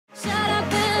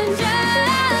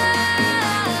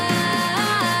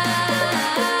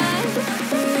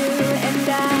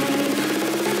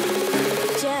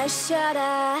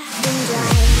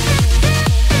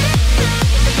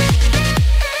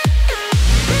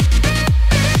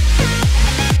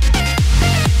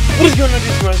What is going on,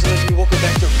 dudes? Welcome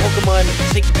back to Pokemon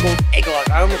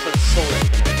Egglocke. I almost said Solar,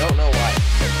 and I don't know why.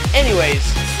 Anyways,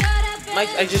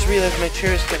 I just realized my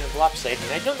chair is kind of lopsided,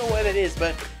 and I don't know why that is,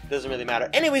 but it doesn't really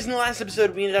matter. Anyways, in the last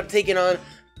episode, we ended up taking on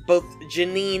both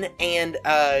Janine and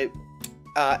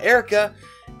Erica,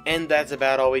 and that's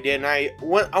about all we did. And I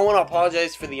want to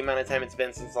apologize for the amount of time it's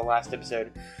been since the last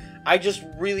episode. I just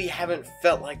really haven't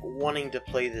felt like wanting to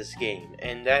play this game,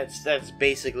 and that's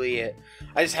basically it.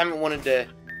 I just haven't wanted to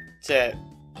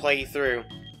play through,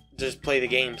 just play the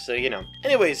game, so you know.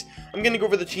 Anyways, I'm gonna go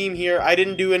over the team here. I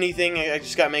didn't do anything, I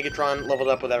just got Megatron leveled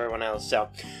up with everyone else, so.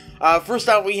 First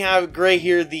off, we have Gray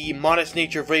here, the Modest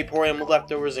Nature, Vaporeon,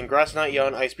 Leftovers, and Grassnot,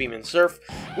 Yawn, Ice Beam, and Surf.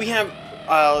 We have,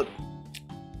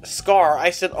 Scar.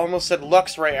 I almost said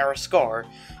Luxray, our Scar.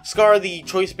 Scar, the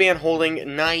Choice Band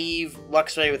holding Naive,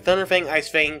 Luxray with Thunderfang, Ice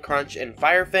Fang, Crunch, and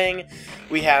Fire Fang.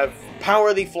 We have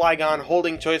Power, the Flygon,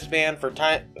 holding Choice Band for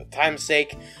time's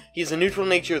sake. He's a neutral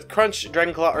nature with Crunch,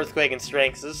 Dragon Claw, Earthquake, and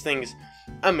Strength. So this thing's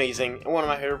amazing. One of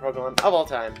my favorite Pokemon of all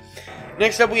time.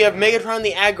 Next up, we have Megatron,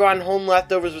 the Aggron, holding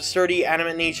Leftovers with Sturdy,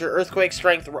 Adamant Nature, Earthquake,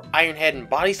 Strength, Iron Head, and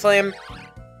Body Slam.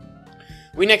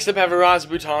 We next up have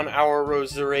Razbuton, our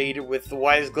Roserade with the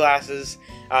Wise Glasses,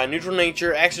 Neutral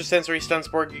Nature, Extrasensory, Stun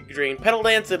Spore, Drain, Petal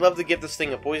Dance. I'd love to give this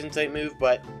thing a Poison-type move,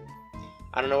 but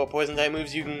I don't know what Poison-type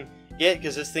moves you can get,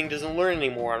 because this thing doesn't learn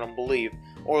anymore, I don't believe.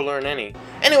 Or learn any.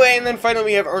 Anyway, and then finally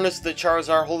we have Ernest the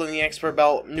Charizard holding the Expert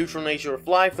Belt, Neutral Nature with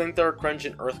Fly, Flamethrower, Crunch,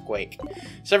 and Earthquake.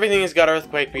 So everything has got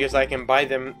Earthquake because I can buy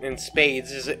them in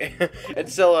spades and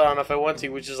sell it on if I want to,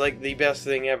 which is like the best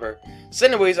thing ever. So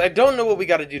anyways, I don't know what we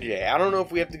gotta do today. I don't know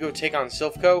if we have to go take on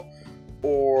Silphco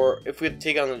or if we have to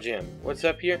take on the gym. What's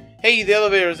up here? Hey, the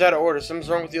elevator is out of order.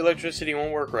 Something's wrong with the electricity, it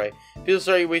won't work right. Feel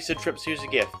sorry you wasted trips, here's a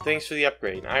gift. Thanks for the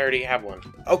upgrade. I already have one.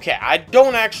 Okay, I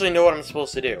don't actually know what I'm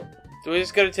supposed to do. Do I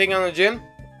just gotta take on the gym?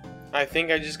 I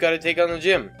think I just gotta take on the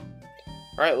gym.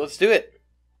 Alright, let's do it.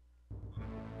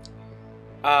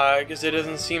 Because it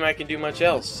doesn't seem I can do much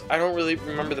else. I don't really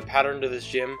remember the pattern to this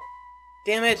gym.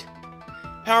 Damn it!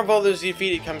 Power of all those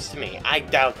defeated comes to me. I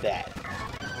doubt that.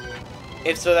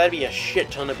 If so, that'd be a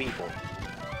shit ton of people.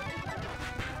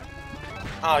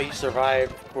 Oh, you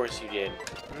survived. Of course you did.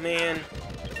 Man.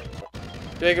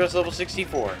 Do I go to level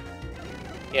 64?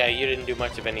 Yeah, you didn't do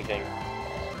much of anything.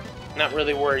 Not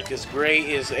really worried, because Gray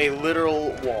is a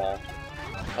literal wall.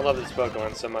 I love this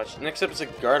Pokemon so much. Next up is a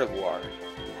Gardevoir.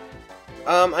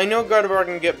 I know Gardevoir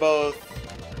can get both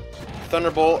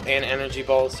Thunderbolt and Energy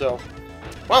Ball, so...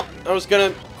 Well, I was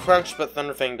gonna Crunch, but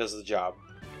Thunderfang does the job.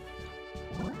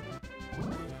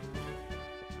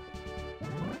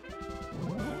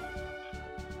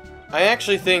 I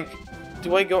actually think...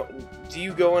 Do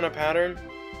you go in a pattern?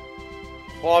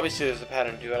 Well, obviously there's a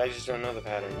pattern to it, I just don't know the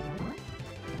pattern.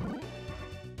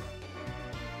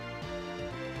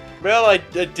 Well, I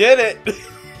did it!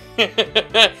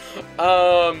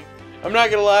 I'm not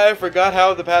gonna lie, I forgot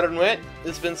how the pattern went.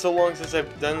 It's been so long since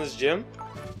I've done this gym.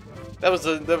 That was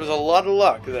a lot of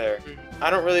luck there.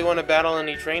 I don't really want to battle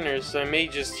any trainers, so I may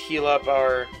just heal up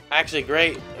our... Actually,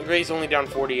 Gray's only down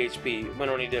 40 HP. We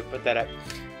don't need to put that up.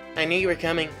 I knew you were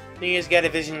coming. You just got a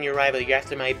vision in your rival. You're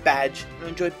after my badge. I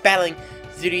enjoy battling.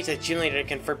 The duty is a gym leader to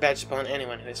confer badges upon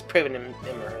anyone who has proven him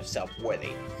or herself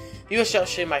worthy. You shall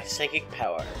share my psychic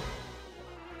power.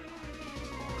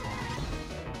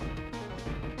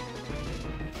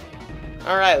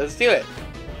 Alright, let's do it.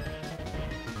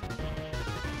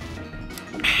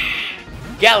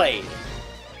 Gallade!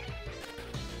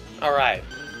 Alright.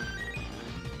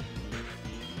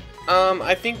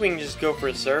 I think we can just go for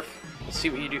a Surf. Let's see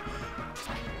what you do.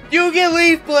 You get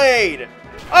Leaf Blade!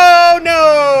 Oh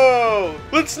no!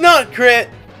 Let's not crit!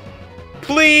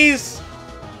 Please!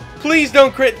 Please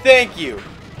don't crit, thank you!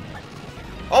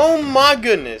 Oh my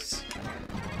goodness!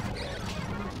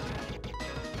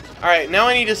 Alright, now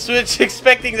I need to switch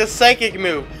expecting the Psychic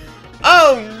move.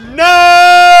 Oh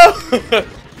no!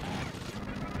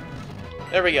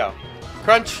 There we go.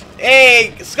 Crunch.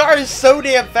 Hey! Scar is so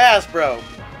damn fast, bro!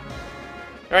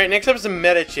 Alright, next up is a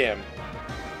Medicham.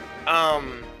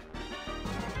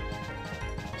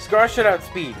 Scar should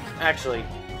outspeed, actually.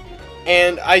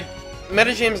 And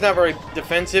Medicham's not very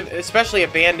defensive, especially a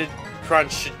Banded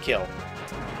Crunch should kill.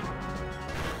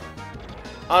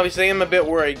 Obviously, I'm a bit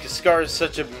worried because Scar is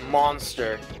such a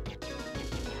monster.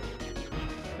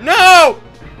 No!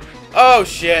 Oh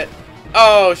shit.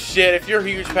 Oh shit, if you're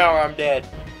huge power, I'm dead.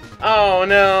 Oh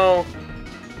no.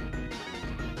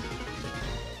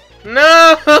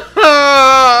 No!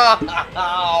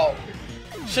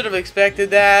 Should have expected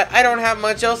that. I don't have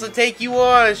much else to take you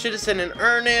on. I should have sent an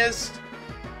Ernest.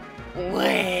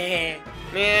 Man,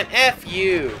 F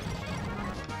you.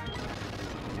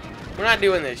 We're not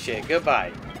doing this shit.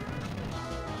 Goodbye.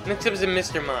 Next up is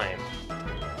Mr. Mime.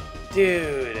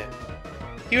 Dude.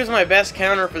 He was my best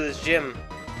counter for this gym.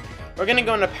 We're gonna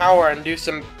go into power and do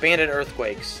some banded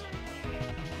earthquakes.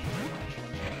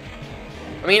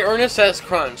 I mean, Ernest has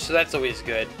crunch, so that's always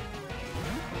good.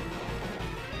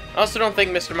 I also don't think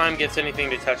Mr. Mime gets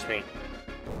anything to touch me.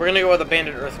 We're gonna go with a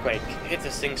banded earthquake. Hit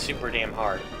this thing super damn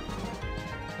hard.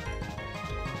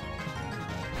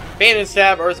 Banded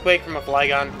stab, earthquake from a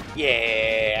Flygon.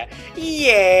 Yeah!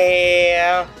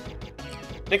 Yeah!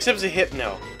 Next up is a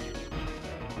Hypno.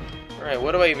 Alright,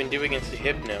 what do I even do against a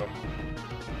Hypno?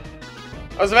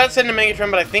 I was about to send a Megatron,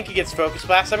 but I think he gets Focus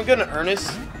Blast. I'm going to Ernest.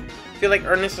 I feel like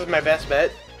Ernest is my best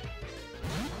bet.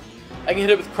 I can hit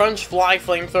it with Crunch, Fly,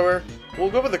 Flamethrower. We'll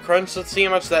go with the Crunch. Let's see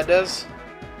how much that does.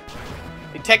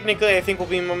 It technically, I think, will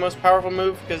be my most powerful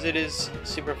move because it is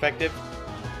super effective.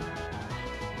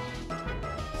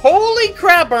 Holy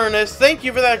crap, Ernest! Thank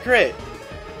you for that crit.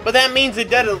 But that means it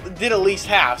did at least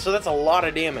half, so that's a lot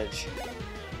of damage.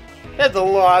 That's a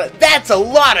lot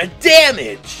of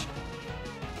damage!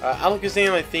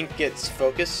 Alakazam, I think, gets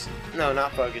Focus. No,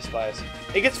 not Focus Blast.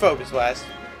 It gets Focus Blast.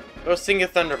 Go sing a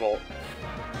Thunderbolt.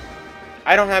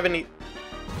 I don't have any...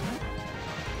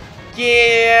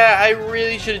 Yeah, I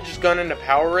really should have just gone into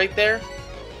power right there.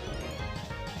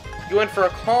 You went for a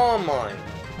Calm Mind.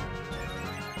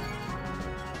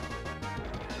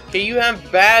 Okay, you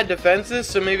have bad defenses,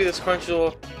 so maybe this Crunch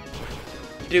will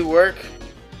do work.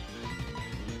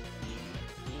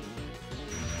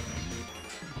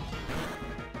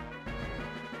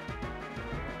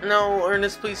 No,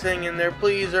 Ernest, please hang in there.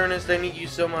 Please, Ernest, I need you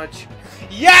so much.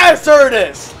 Yes,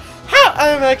 Ernest!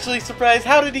 I'm actually surprised.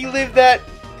 How did he live that?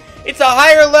 It's a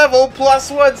higher level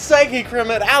 +1 Psychic Rim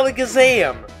at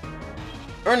Alakazam.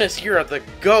 Ernest, you're the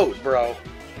GOAT, bro.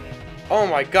 Oh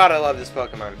my god, I love this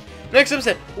Pokemon. Next up,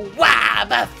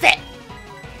 Wobbuffet.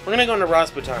 We're gonna go into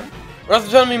Rasputin.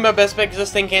 Rasputin be my best bet because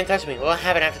this thing can't touch me. Well, I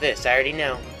have it after this. I already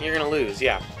know. You're gonna lose,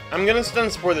 yeah. I'm gonna Stun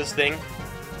Spore this thing.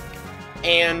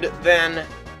 And then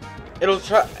it'll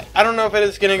try. I don't know if it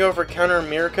is gonna go for counter or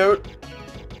Mirror Coat.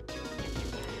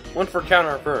 One for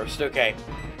counter first, okay.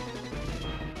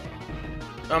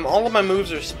 All of my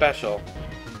moves are special.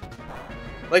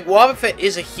 Like, Wobbuffet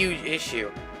is a huge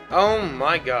issue. Oh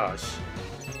my gosh.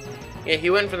 Yeah,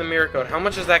 he went for the Mirror Coat. How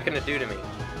much is that gonna do to me?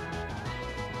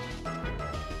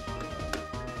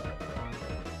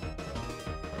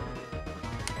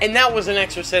 And that was an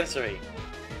extra sensory.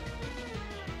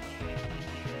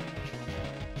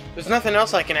 There's nothing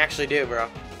else I can actually do, bro.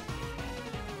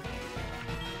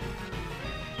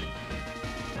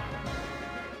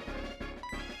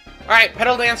 Alright,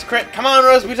 Petal Dance crit. Come on,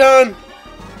 Rasputin!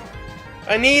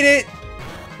 I need it!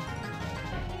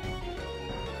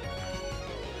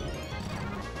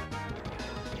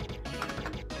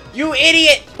 You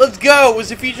idiot! Let's go! It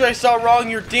was a feature I saw wrong.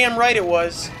 You're damn right it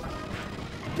was.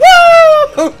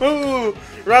 Woo!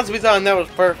 Rasputin, that was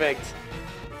perfect.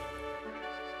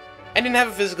 I didn't have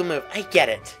a physical move. I get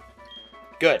it.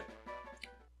 Good.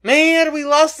 Man, we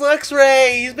lost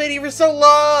Luxray! He's been here for so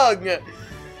long!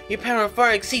 Your power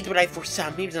far exceeds what I foresaw.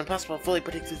 Maybe it's impossible to fully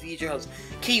predict the future holds.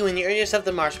 Key when you earn yourself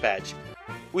the Marsh Badge.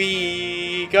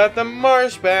 We got the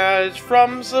Marsh Badge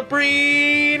from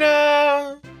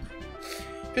Sabrina!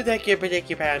 Protect your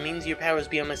power means your power is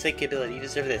beyond my psychic ability. You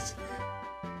deserve this.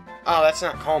 Oh, that's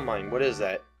not Calm Mind. What is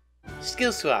that?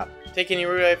 Skill Swap. Take any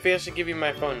route I fail to give you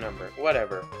my phone number.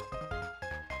 Whatever.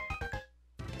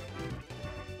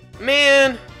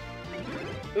 Man!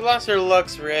 We lost our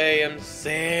Luxray. I'm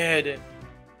sad.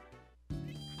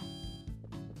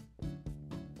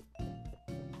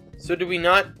 So did we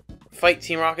not fight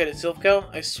Team Rocket at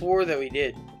Silphco? I swore that we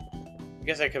did. I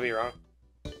guess I could be wrong.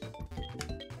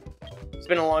 It's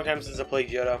been a long time since I played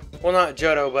Johto. Well, not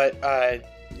Johto, but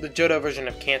the Johto version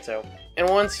of Kanto. And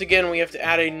once again, we have to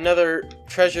add another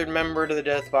treasured member to the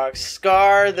Death Box.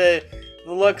 Scar, the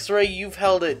Luxray, you've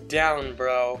held it down,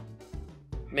 bro.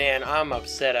 Man, I'm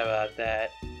upset about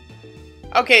that.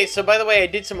 Okay, so by the way, I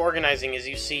did some organizing. As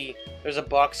you see, there's a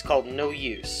box called No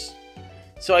Use.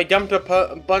 So I dumped a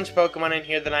bunch of Pokemon in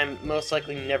here that I'm most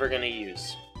likely never going to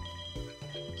use.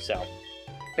 So,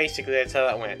 basically that's how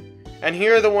that went. And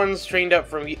here are the ones trained up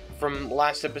from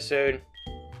last episode.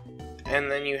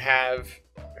 And then you have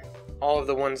all of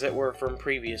the ones that were from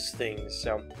previous things.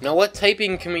 So, now what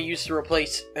typing can we use to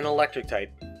replace an electric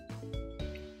type?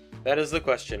 That is the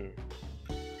question.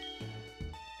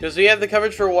 Because we have the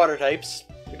coverage for water types.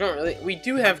 We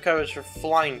do have coverage for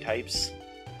flying types.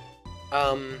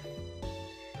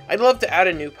 I'd love to add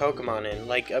a new Pokemon in,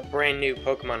 like a brand new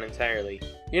Pokemon entirely.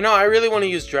 You know, I really want to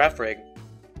use Draft Rig.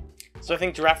 So I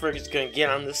think Giraffrig is gonna get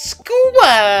on the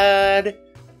squad!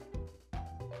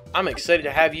 I'm excited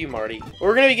to have you, Marty.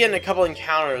 We're gonna be getting a couple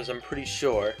encounters, I'm pretty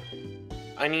sure.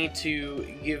 I need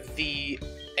to give the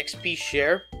XP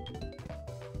share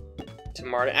to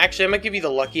Marty. Actually, I might give you the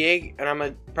lucky egg, and I'm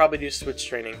gonna probably do switch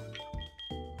training.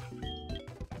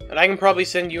 And I can probably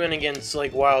send you in against,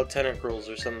 like, wild tentacles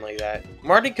or something like that.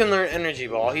 Marty can learn Energy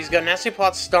Ball. He's got Nasty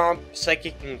Plot, Stomp,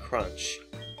 Psychic, and Crunch.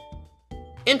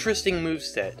 Interesting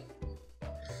moveset.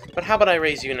 But how about I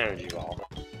raise you an Energy Ball?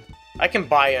 I can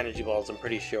buy Energy Balls, I'm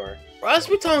pretty sure.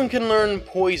 Rasputin can learn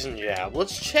Poison Jab.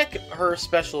 Let's check her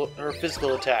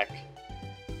physical attack.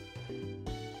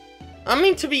 I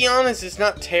mean, to be honest, it's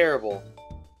not terrible.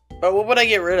 But what would I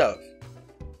get rid of?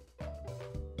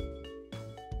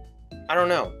 I don't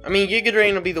know. I mean, Giga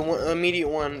Drain will be the immediate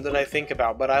one that I think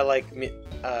about, but I like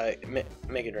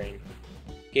Mega Drain.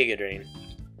 Giga Drain.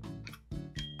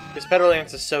 This Petal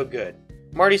Lance is so good.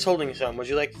 Marty's holding some. Would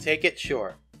you like to take it?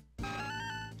 Sure.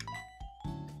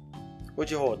 What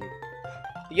you holding?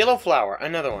 The Yellow Flower.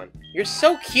 Another one. You're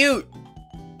so cute!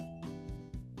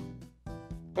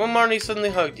 Well, Marty suddenly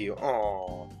hugged you.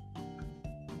 Aww.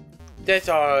 That's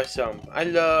awesome.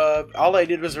 All I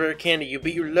did was rare candy you,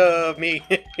 but you love me.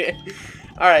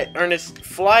 Alright, Ernest,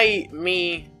 fly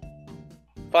me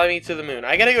to the moon.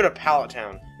 I gotta go to Pallet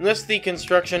Town. Unless the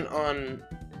construction on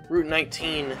Route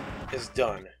 19 is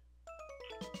done.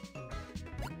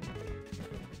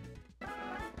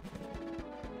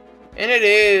 And it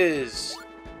is!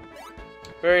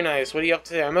 Very nice. What are you up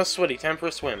to? I'm all sweaty. Time for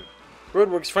a swim.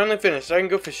 Roadwork's finally finished, so I can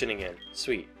go fishing again.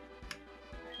 Sweet.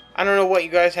 I don't know what you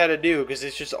guys had to do, because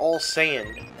it's just all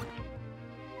sand.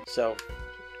 So,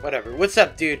 whatever. What's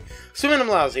up, dude? Swimming I'm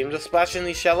lousy. I'm just splashing in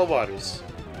these shallow waters.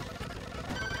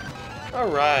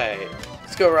 Alright.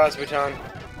 Let's go, Rasputin.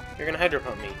 You're gonna hydro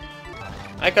pump me.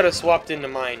 I could have swapped into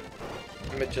mine.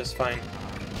 But just fine.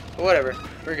 But whatever.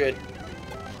 We're good.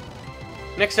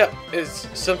 Next up is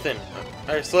something.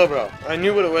 Alright, Slowbro. I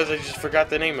knew what it was, I just forgot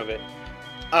the name of it.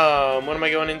 What am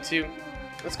I going into?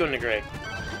 Let's go into Gray.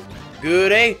 Good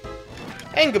day,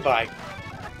 and goodbye.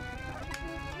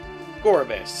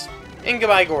 Gorbis. And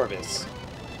goodbye, Gorbis.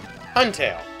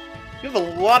 Huntail. You have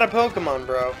a lot of Pokemon,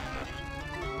 bro.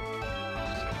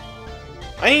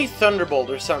 I need Thunderbolt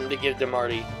or something to give to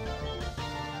Marty.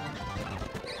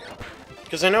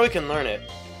 Because I know he can learn it.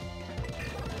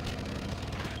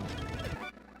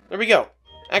 There we go.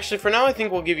 Actually, for now, I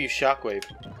think we'll give you Shockwave.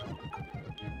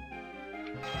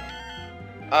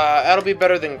 That'll be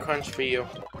better than Crunch for you,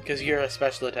 because you're a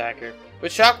special attacker.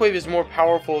 But Shockwave is more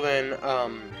powerful than,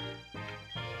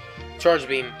 Charge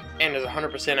Beam, and is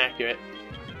 100% accurate.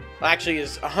 Well, actually,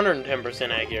 is 110%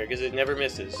 accurate, because it never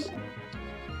misses.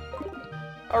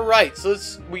 Alright, so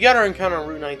we got our encounter on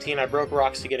Route 19. I broke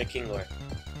rocks to get a Kingler.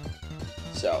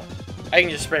 So, I can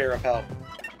just spray Repel.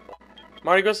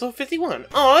 Marty goes level 51.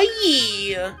 Oh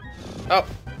yeah! Oh.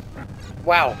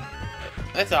 Wow.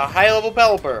 That's a high level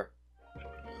Pelipper.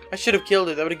 I should have killed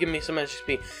it. That would have given me so much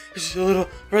XP. Just a little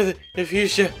brother of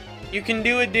fuchsia. You can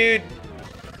do it, dude.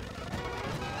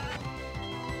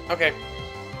 Okay.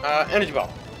 Energy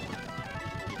Ball.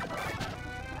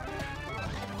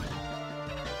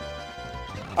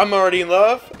 I'm already in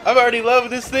love. I'm already in love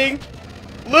with this thing.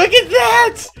 Look at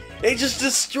that! It just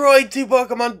destroyed 2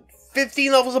 Pokemon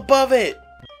 15 levels above it.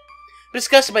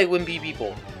 Disgusted by wimpy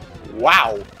people.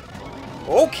 Wow.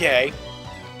 Okay.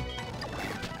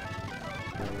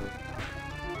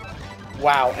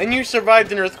 Wow. And you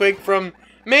survived an earthquake from...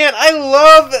 Man,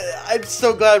 I'm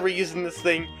so glad we're using this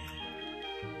thing.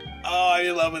 Oh, I'm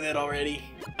in love with it already.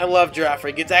 I love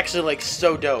Giraffrig. It's actually, like,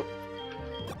 so dope.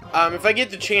 If I get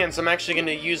the chance, I'm actually going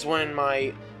to use one in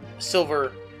my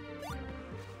silver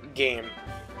game.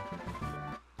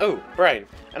 Oh, Brian.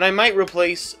 And I might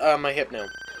replace my Hypno.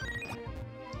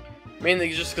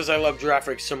 Mainly just because I love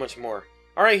Giraffrig so much more.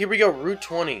 Alright, here we go. Route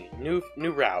 20. New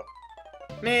route.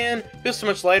 Man, feels so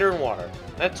much lighter in water.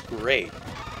 That's great.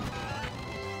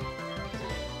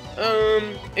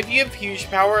 If you have huge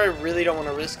power, I really don't want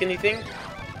to risk anything.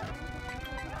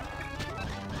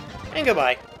 And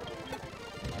goodbye.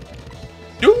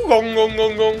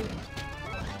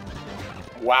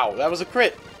 Wow, that was a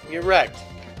crit. You're wrecked.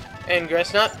 And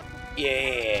Grassnut?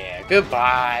 Yeah,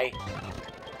 goodbye.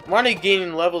 I'm already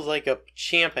gaining levels like a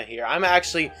champa here. I'm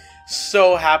actually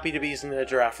so happy to be using the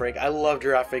Giraffrig. I love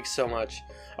Giraffrig so much.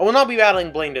 I will not be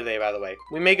battling Blaine today, by the way.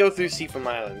 We may go through SEAFOAM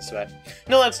Islands, but...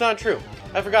 No, that's not true.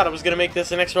 I forgot I was going to make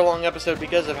this an extra long episode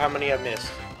because of how many I've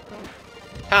missed.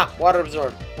 Ha! Water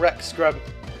Absorb. Wreck, Scrub.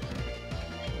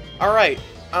 Alright,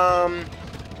 I'm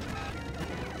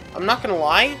not gonna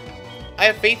lie. I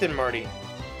have faith in Marty.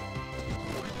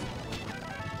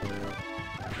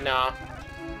 Nah.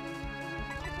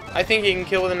 I think he can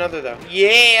kill with another, though.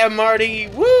 Yeah, Marty!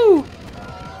 Woo!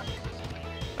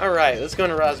 Alright, let's go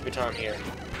into Rasputin here.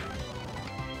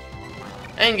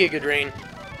 And Giga Drain.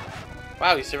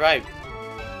 Wow, he survived.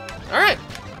 Alright.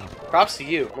 Props to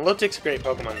you. Milotic's a great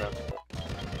Pokemon, though.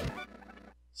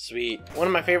 Sweet. One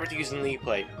of my favorite to use in League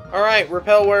Play. Alright,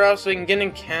 Repel wear off so we can get an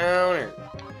encounter.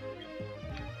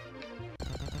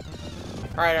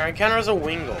 Alright, our encounter is a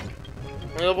Wingull.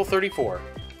 Only level 34.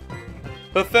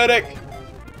 Pathetic!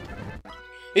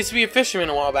 Used to be a fisherman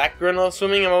a while back. Growing love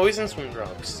swimming, I'm always in swim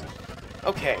trunks.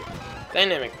 Okay.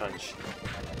 Dynamic Punch.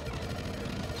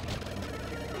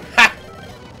 Ha!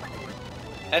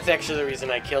 That's actually the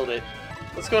reason I killed it.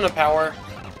 Let's go into Power.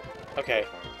 Okay.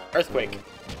 Earthquake.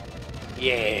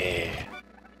 Yeah.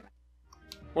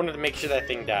 Wanted to make sure that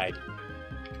thing died.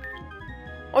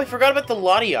 Oh, I forgot about the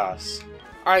Latios.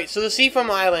 Alright, so the SEAFOAM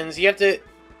Islands, you have to...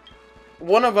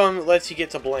 One of them lets you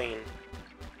get to Blaine.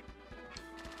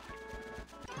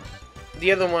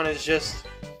 The other one is just...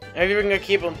 Have you ever gonna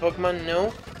keep on Pokemon?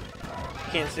 No.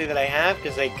 Can't say that I have,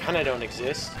 because they kind of don't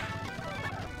exist.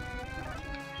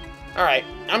 Alright,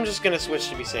 I'm just gonna switch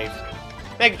to be safe.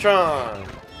 Megatron!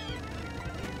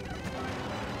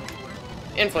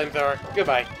 And Flamethrower.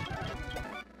 Goodbye.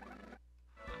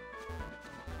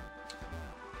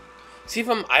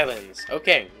 SEAFOAM Islands.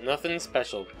 Okay, nothing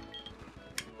special.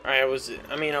 Alright, I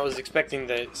was expecting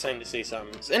the sign to say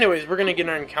something. So anyways, we're gonna get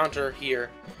our encounter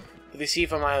here with the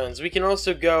SEAFOAM Islands. We can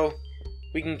also go,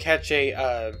 we can catch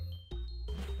a,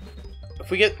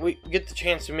 if we get the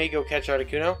chance, we may go catch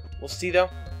Articuno. We'll see though.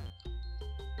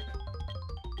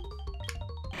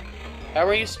 How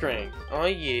are you, strength? Oh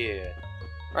yeah.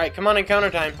 Alright, come on, encounter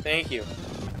time. Thank you.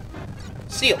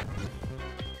 Seal.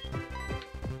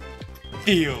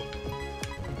 Seal.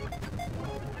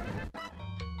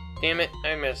 Damn it,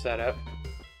 I messed that up.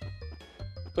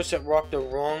 Push that rock the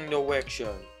wrong direction.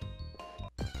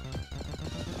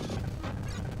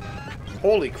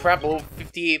 Holy crap, level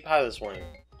 58 Pilot Swing.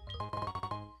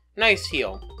 Nice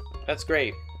heal. That's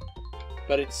great.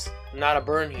 But it's not a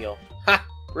burn heal. Ha!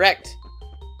 Wrecked!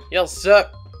 Y'all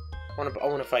suck! I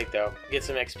wanna fight though. Get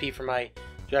some XP for my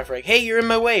draft reg. Hey, you're in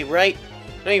my way, right?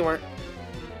 No, you weren't.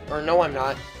 Or no, I'm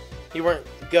not. You weren't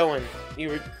going. You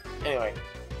were... Anyway.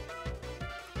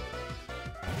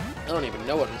 I don't even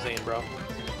know what I'm saying, bro.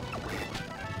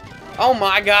 Oh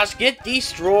my gosh, get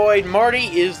destroyed! Marty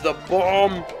is the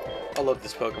bomb! I love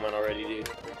this Pokemon already, dude.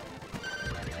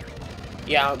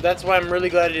 Yeah, that's why I'm really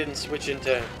glad I didn't switch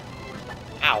into...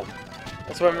 Ow.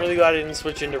 That's why I'm really glad I didn't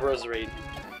switch into Roserade.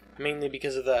 Mainly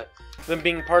because of them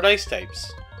being part ice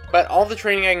types. But all the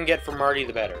training I can get from Marty,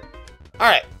 the better.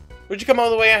 Alright. What'd you come all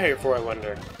the way out here for, I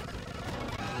wonder?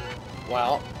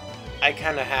 Well, I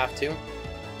kinda have to.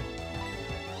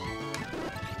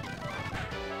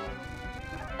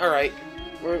 Alright.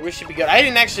 We should be good. I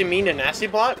didn't actually mean a nasty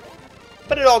plot.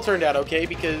 But it all turned out okay,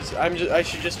 because I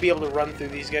should just be able to run through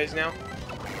these guys now.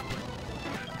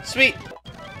 Sweet!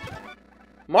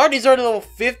 Marty's already level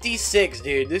 56,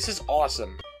 dude. This is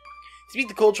awesome. To beat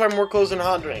the cold, try more clothes and a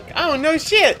hot drink. Oh, no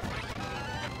shit!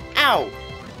 Ow!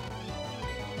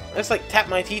 I just, like, tapped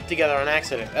my teeth together on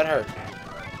accident. That hurt.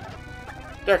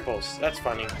 Dark Pulse. That's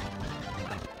funny.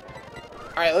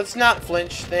 Alright, let's not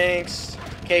flinch. Thanks.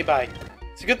 Okay, bye.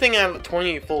 It's a good thing I have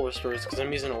 28 full restores, because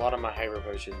I'm using a lot of my Hyper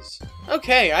Potions.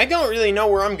 Okay, I don't really know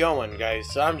where I'm going, guys,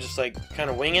 so I'm just, like, kind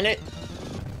of winging it.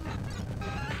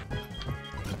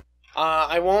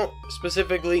 I won't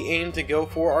specifically aim to go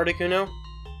for Articuno,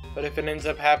 but if it ends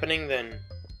up happening, then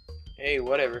hey,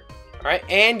 whatever. Alright,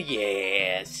 and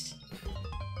yes!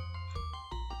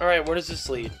 Alright, where does this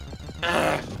lead?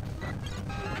 Ah!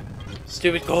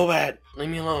 Stupid Golbat! Leave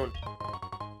me alone.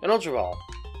 An Ultra Ball.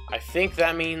 I think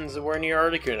that means we're near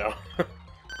Articuno.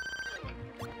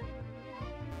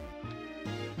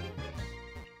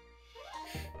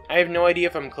 I have no idea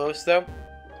if I'm close, though.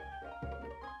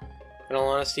 In all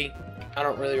honesty, I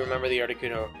don't really remember the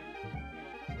Articuno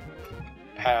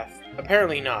path.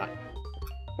 Apparently not.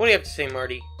 What do you have to say,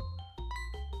 Marty?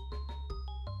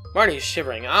 Marty is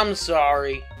shivering. I'm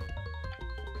sorry.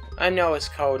 I know it's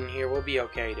cold in here. We'll be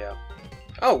okay, though.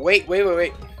 Oh, wait.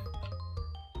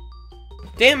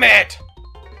 Damn it!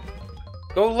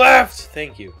 Go left!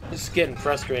 Thank you. This is getting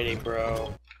frustrating,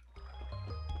 bro.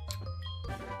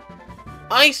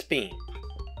 Ice Beam.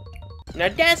 Now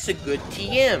that's a good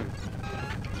TM.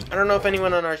 I don't know if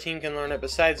anyone on our team can learn it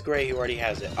besides Gray, who already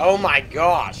has it. Oh my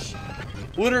gosh!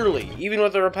 Literally, even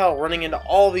with the Repel, running into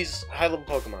all these high-level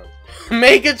Pokemon.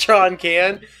 Megatron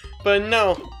can, but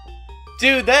no.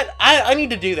 Dude, I need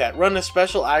to do that. Run a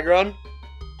special Aggron.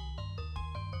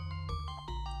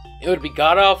 It would be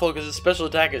god-awful because the special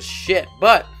attack is shit,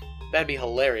 but that'd be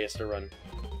hilarious to run.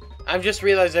 I've just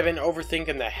realized I've been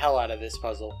overthinking the hell out of this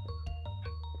puzzle.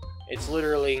 It's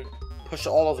literally push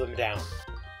all of them down.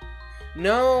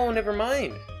 No, never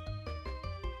mind.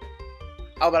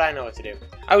 Oh, but I know what to do.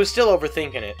 I was still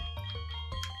overthinking it,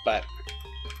 but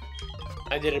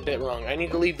I did it a bit wrong. I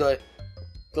need to leave the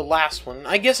last one.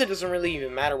 I guess it doesn't really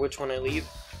even matter which one I leave.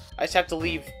 I just have to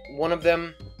leave one of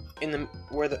them in the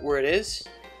where it is.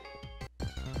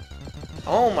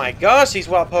 Oh my gosh, these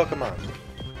wild Pokemon.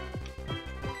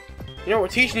 You know, we're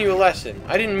teaching you a lesson.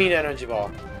 I didn't mean energy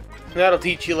ball. That'll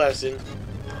teach you a lesson.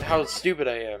 How stupid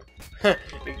I am.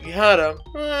 You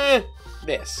gotta...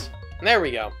 this. There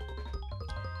we go.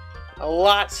 A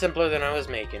lot simpler than I was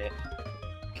making it.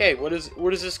 Okay, what is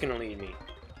this gonna lead me?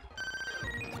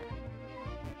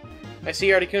 I see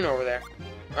Articuno over there.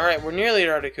 Alright, we're nearly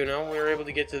at Articuno. We were able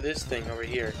to get to this thing over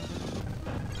here.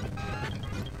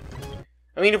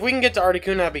 I mean, if we can get to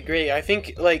Articuno, that'd be great. I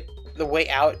think, like, the way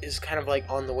out is kind of, like,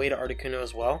 on the way to Articuno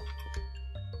as well.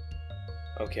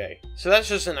 Okay. So that's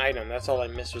just an item. That's all I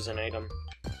missed was an item.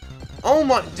 Oh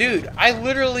my... Dude, I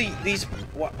literally...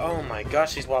 Oh my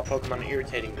gosh, these wild Pokemon are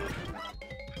irritating me.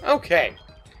 Okay.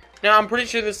 Now, I'm pretty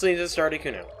sure this leads us to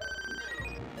Articuno.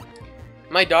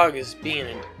 My dog is being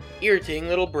an irritating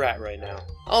little brat right now.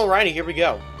 Alrighty, here we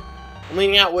go. I'm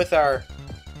leading out with our...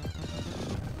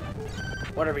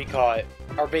 whatever you call it.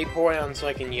 Our Vaporeon so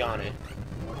I can yawn it.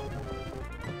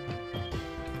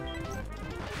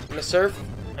 I'm gonna surf.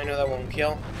 I know that won't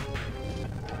kill.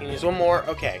 You can use one more.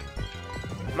 Okay.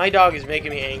 My dog is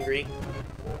making me angry.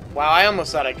 Wow, I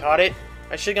almost thought I caught it.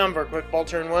 I should have gone for a quick ball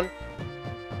turn one.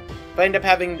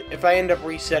 If I end up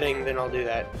resetting, then I'll do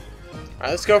that. Alright,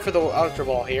 let's go for the Ultra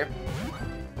Ball here.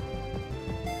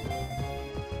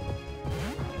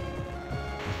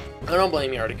 I don't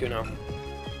blame you, Articuno.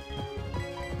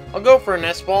 I'll go for an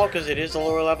S-Ball because it is a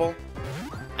lower level.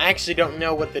 I actually don't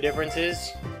know what the difference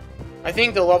is. I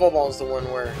think the level ball is the one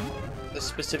where the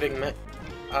specific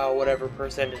whatever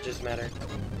percentages matter.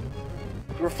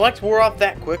 Reflect wore off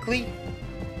that quickly?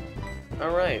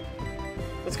 Alright.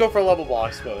 Let's go for a level ball,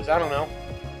 I suppose. I don't know.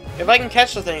 If I can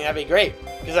catch the thing, that'd be great.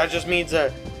 Because that just means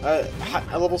a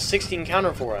level 16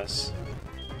 counter for us.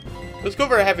 Let's go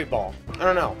for a heavy ball. I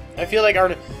don't know. I feel like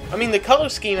I mean, the color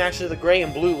scheme, actually, the gray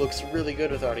and blue looks really good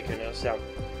with Articuno, so...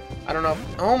 I don't know.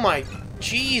 Oh my...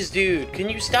 Jeez, dude. Can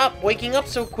you stop waking up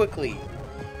so quickly?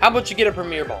 How about you get a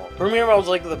Premier Ball? Premier Ball is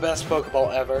like the best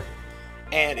Pokeball ever.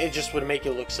 And it just would make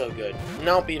it look so good.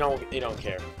 Nope, you don't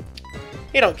care.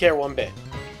 You don't care one bit.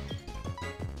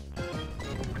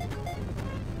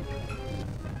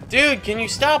 Dude, can you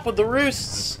stop with the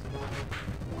roosts?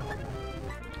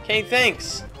 Okay,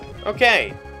 thanks.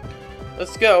 Okay.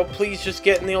 Let's go. Please just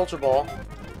get in the Ultra Ball.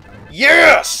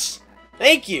 Yes!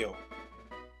 Thank you!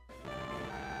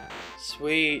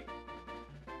 Sweet.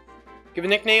 Give a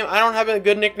nickname? I don't have a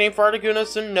good nickname for Articuno,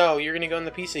 so no, you're gonna go in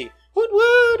the PC. Woot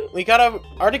woot! We got a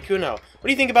Articuno. What do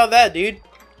you think about that, dude?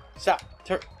 Stop.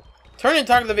 Turn and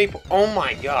talk to the Vapor. Oh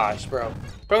my gosh, bro.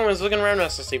 Pokemon's looking around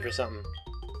restlessly for something.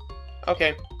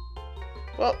 Okay.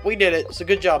 Well, we did it. So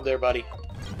good job there, buddy.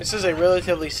 This is a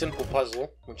relatively simple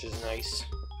puzzle, which is nice.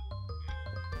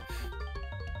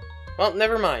 Well,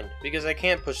 never mind, because I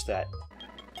can't push that.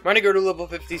 I'm gonna go to level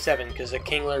 57, because the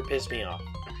Kingler pissed me off.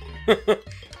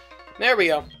 There we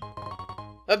go.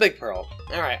 A big pearl.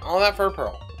 Alright, all that for a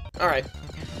pearl. Alright.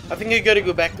 I think I gotta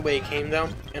go back the way it came, though,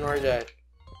 in order to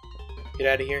get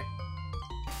out of here.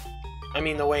 I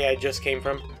mean, the way I just came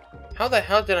from. How the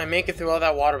hell did I make it through all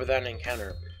that water without an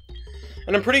encounter?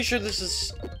 And I'm pretty sure this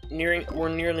is we're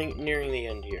nearly nearing the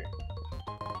end here.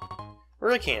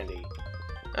 We're a candy.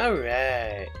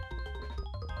 Alright.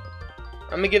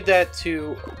 I'm gonna give that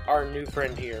to our new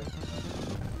friend here.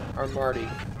 Our Marty.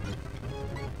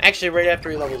 Actually, right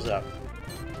after he levels up.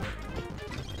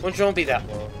 Which won't be that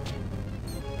long.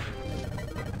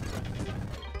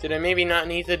 Did I maybe not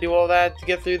need to do all that to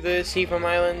get through the SEAFOAM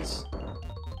Islands?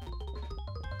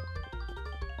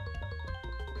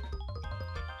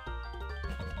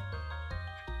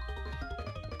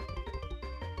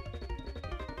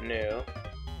 No.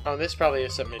 Oh, this probably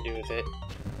has something to do with it.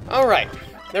 Alright.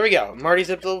 There we go.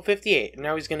 Marty's up to level 58. And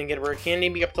now he's going to get a rare candy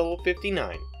and be up to level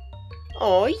 59.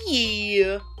 Oh,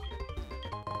 yeah.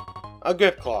 A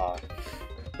Grip Claw.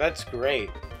 That's great.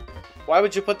 Why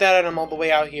would you put that item all the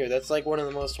way out here? That's like one of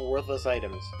the most worthless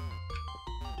items.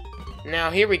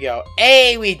 Now, here we go.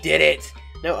 Hey, we did it!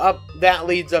 Now, that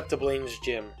leads up to Blaine's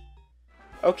gym.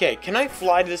 Okay, can I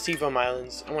fly to the SEAFOAM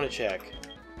Islands? I want to check.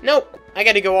 Nope! I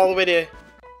gotta go all the way to...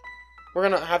 We're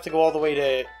gonna have to go all the way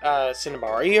to,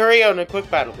 Cinnabar. Hurry on a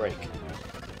quick battle break.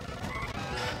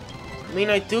 I mean,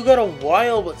 I do got a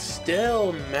while, but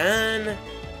still, man.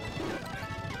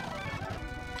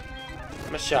 I'm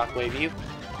gonna shockwave you.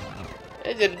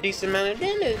 Is it a decent amount of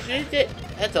damage? Is it?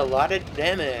 That's a lot of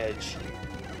damage.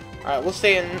 Alright, we'll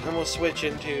stay in and we'll switch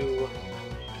into...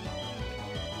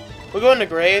 We'll go into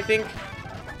Gray, I think.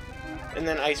 And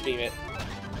then Ice Beam it.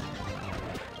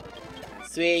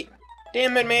 Sweet.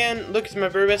 Damn it, man. Look, it's my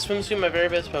very best swimsuit, my very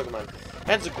best Pokemon.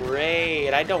 That's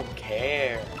great. I don't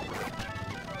care.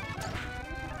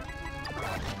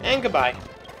 And goodbye.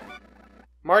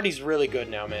 Marty's really good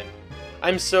now, man.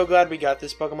 I'm so glad we got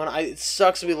this Pokemon. It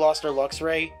sucks we lost our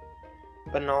Luxray.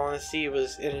 But in all honesty,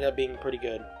 it ended up being pretty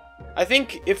good. I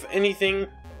think, if anything...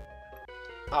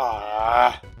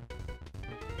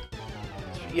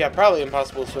 Yeah, probably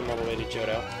impossible to swim all the way to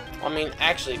Johto. I mean,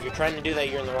 actually, if you're trying to do that,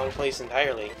 you're in the wrong place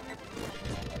entirely.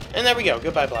 And there we go.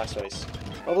 Goodbye, Blastoise.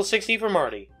 Level 60 for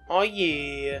Marty. Oh,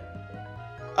 yeah.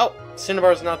 Oh,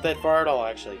 Cinnabar's not that far at all,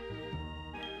 actually.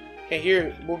 Okay,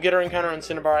 here, we'll get our encounter on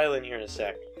Cinnabar Island here in a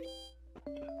sec.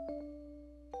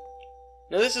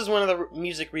 Now, this is one of the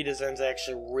music redesigns I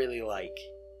actually really like.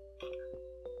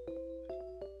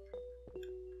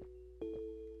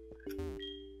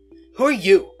 Who are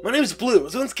you? My name is Blue. I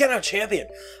was once Cat Champion.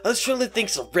 I was trying to let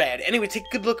things red. Anyway, take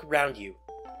a good look around you.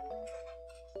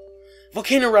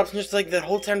 Volcano erupts just like that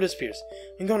whole time disappears.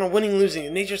 I'm going on winning, losing,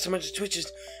 and nature so much as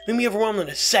twitches. Make me overwhelmed in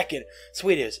a second. That's the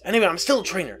way it is. Anyway, I'm still a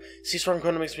trainer. See, Storm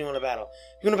Corona makes me want to battle.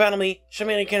 You want to battle me? Show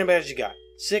me any kind of badge you got.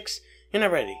 6? You're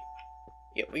not ready.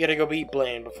 Yep, we gotta go beat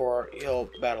Blaine before he'll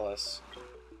battle us.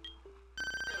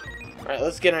 Alright,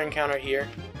 let's get our encounter here.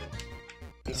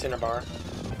 In Cinnabar.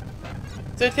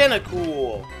 It's a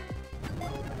Tentacool.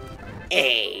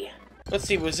 A. Let's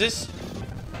see, was this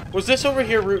over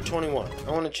here Route 21?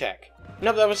 I want to check.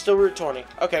 Nope, that was still Route 20.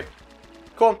 Okay.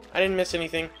 Cool. I didn't miss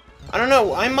anything. I don't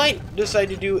know. I might decide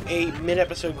to do a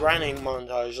mid-episode grinding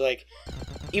montage. Like,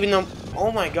 even though...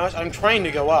 Oh my gosh, I'm trying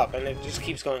to go up, and it just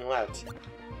keeps going left.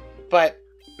 But,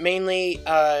 mainly,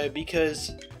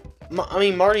 because... I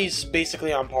mean, Marty's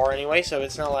basically on par anyway, so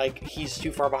it's not like he's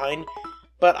too far behind.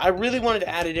 But I really wanted to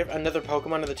add another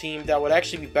Pokemon to the team that would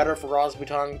actually be better for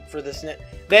Rasputin for this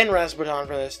than Rasputin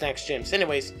for this next gym. So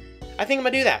anyways, I think I'm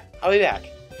gonna do that. I'll be back.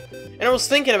 And I was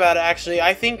thinking about it, actually.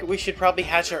 I think we should probably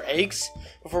hatch our eggs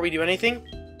before we do anything,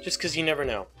 just because you never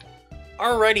know.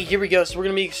 Alrighty, here we go. So we're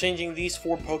gonna be exchanging these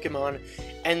 4 Pokemon,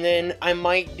 and then I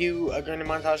might do a grinding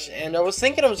montage. And I was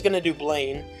thinking I was gonna do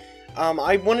Blaine.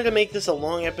 I wanted to make this a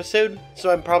long episode,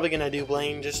 so I'm probably gonna do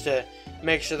Blaine just to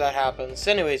make sure that happens.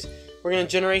 So anyways. We're going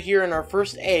to generate here, and our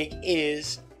first egg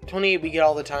is 28 we get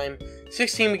all the time,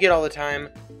 16 we get all the time.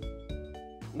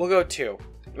 We'll go 2.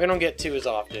 We don't get 2 as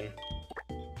often.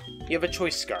 You have a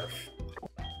choice scarf.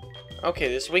 Okay,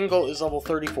 this Wingull is level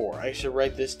 34. I should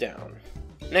write this down.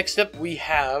 Next up, we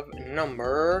have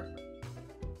number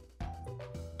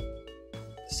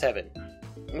 7.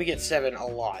 We get 7 a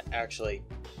lot, actually.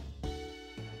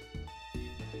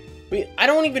 I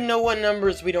don't even know what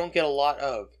numbers we don't get a lot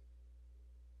of.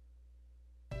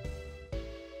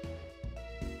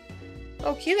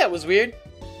 Okay, that was weird.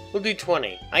 We'll do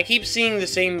 20. I keep seeing the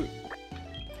same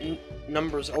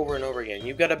numbers over and over again.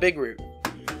 You've got a big root.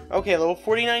 Okay, level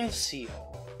 49 Seal.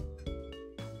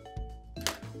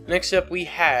 Next up, we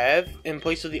have, in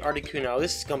place of the Articuno,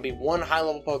 this is going to be 1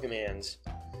 high-level Pokemons.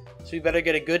 So we better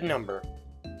get a good number.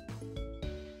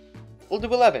 We'll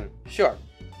do 11. Sure.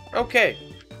 Okay.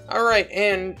 Alright,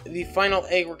 and the final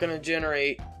egg we're going to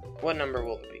generate, what number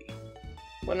will it be?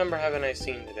 What number haven't I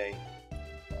seen today?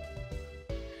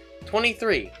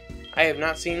 23. I have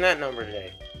not seen that number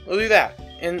today. We'll do that.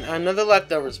 And another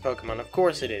leftovers Pokemon. Of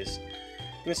course it is.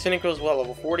 And this Tentacool is what,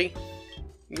 level 40?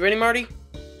 You ready, Marty?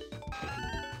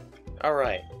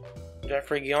 Alright.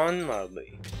 Jeffrey yawned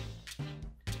loudly.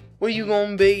 Where you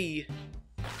gonna be?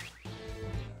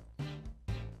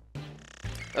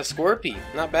 A Scorpy.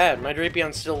 Not bad. My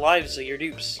Drapion's still alive, so you're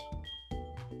dupes.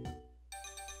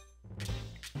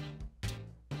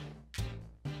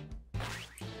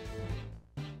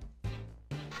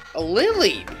 A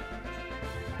Lily!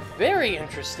 Very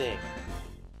interesting.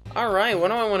 Alright, what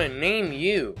do I want to name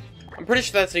you? I'm pretty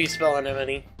sure that's how you spell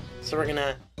Anemone. So we're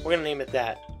gonna name it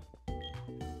that.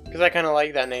 Because I kinda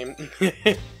like that name.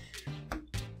 I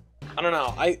don't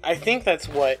know. I think that's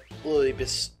what Lily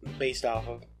is based off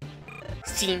of.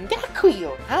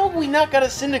 Cyndaquil! How have we not got a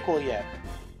Cyndaquil yet?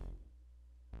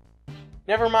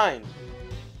 Never mind.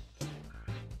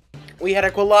 We had a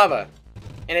Quilava.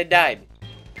 And it died.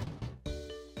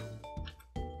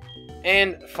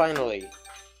 And finally,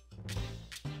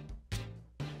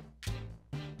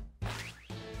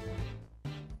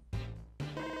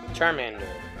 Charmander.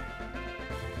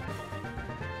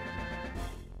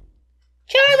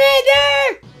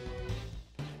 Charmander!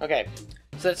 Okay,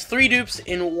 so that's 3 dupes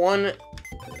in 1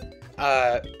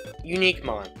 unique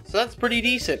mon. So that's pretty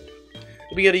decent.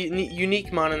 We got a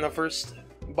unique mon in the first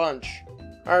bunch.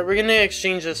 Alright, we're gonna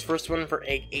exchange this first one for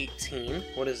egg 18.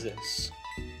 What is this?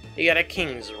 You got a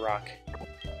King's Rock.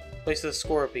 Place of the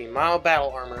Scorpion. Mild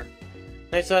Battle Armor.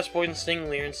 Night Slash, Poison Sting,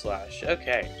 Leer, and Slash.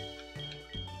 Okay.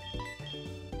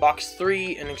 Box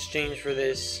 3 in exchange for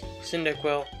this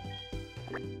Cyndaquil.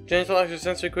 Gentle Extra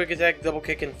Sensory Quick Attack, Double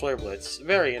Kick, and Flare Blitz.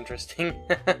 Very interesting.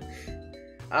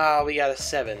 We got a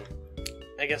 7.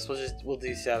 I guess we'll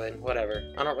do 7.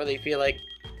 Whatever. I don't really feel like...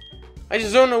 I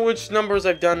just don't know which numbers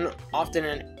I've done often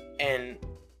and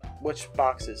which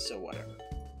boxes, so whatever.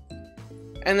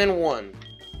 And then 1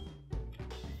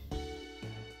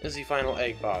 is the final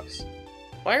egg box.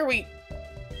 Why are we...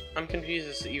 I'm confused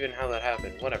as to even how that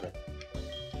happened. Whatever.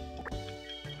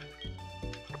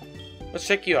 Let's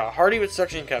check you out. Hardy with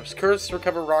Suction Cups. Curse,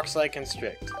 Recover, Rock Slide,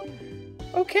 Constrict.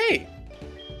 Okay.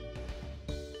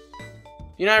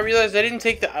 You know, I realized I didn't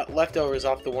take the leftovers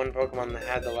off the one Pokemon that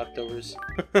had the leftovers.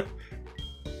 I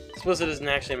suppose it doesn't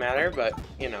actually matter, but,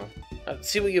 you know. Let's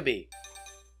see what you be.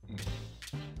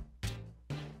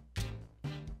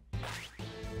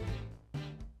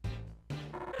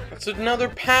 That's another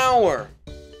power!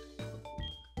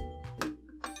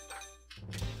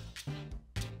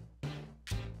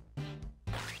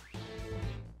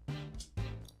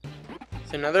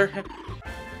 It's another...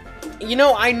 You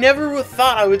know, I never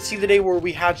thought I would see the day where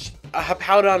we hatch...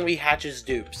 Hippowdon rehatches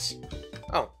dupes.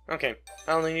 Oh, okay.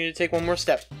 I only need to take one more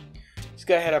step. This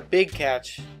guy had a big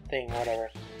catch thing, whatever.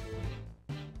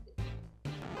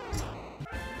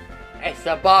 It's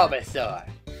a Bulbasaur!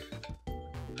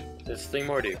 There's 3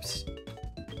 more dupes.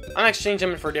 I'm exchanging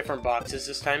them for different boxes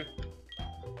this time.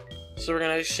 So we're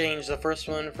gonna exchange the first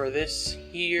one for this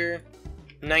here.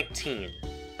 19.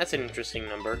 That's an interesting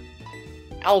number.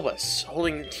 Albus,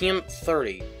 holding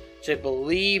TM30, which I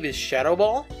believe is Shadow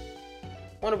Ball?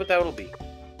 Wonder what that'll be.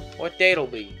 What day it'll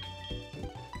be.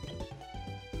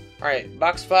 Alright,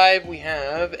 box 5, we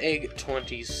have egg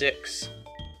 26.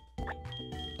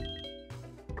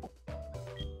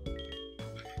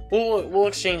 We'll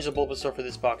exchange the Bulbasaur for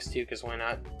this box too, because why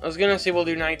not? I was gonna say we'll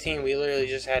do 19, we literally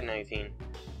just had 19.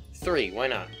 3, why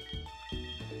not?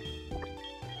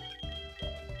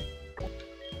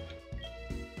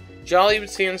 Jolly with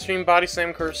Sandstream, Body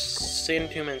Slam, Curse,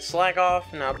 Sand Tomb, and Slack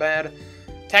Off, not bad.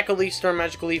 Tackle Leaf, Storm,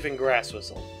 Magical Leaf, and Grass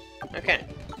Whistle. Okay.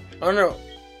 Oh no.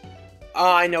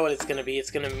 Oh, I know what it's gonna be.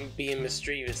 It's gonna be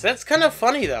Mischievous. That's kind of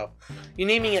funny though. You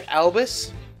naming it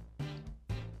Albus?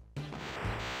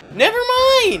 Never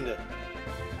mind!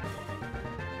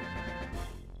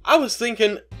 I was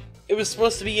thinking it was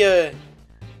supposed to be a...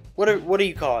 What do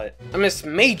you call it? A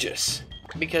Mismagus.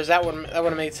 Because that would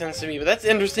have made sense to me. But that's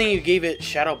interesting you gave it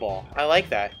Shadow Ball. I like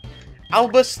that.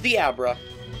 Albus the Abra.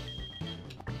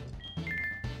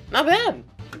 Not bad.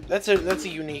 That's a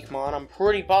unique mon. I'm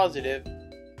pretty positive.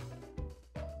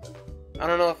 I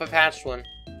don't know if I've hatched one.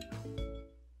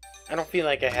 I don't feel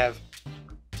like I have.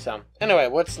 So, anyway,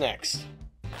 what's next?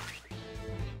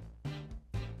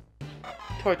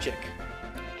 Torchic.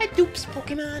 Hey, dupes,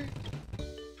 Pokemon.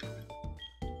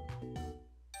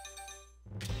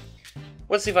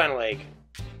 What's the final egg?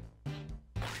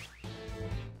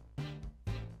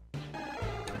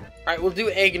 Alright, we'll do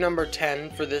egg number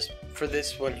 10 for this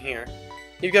one here.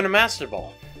 You've got a Master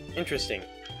Ball. Interesting.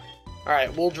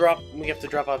 Alright, we have to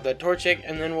drop out that Torchic,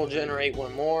 and then we'll generate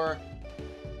one more.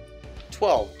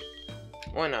 12.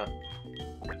 Why not?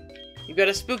 You've got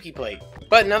a Spooky Plate.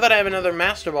 But now that I have another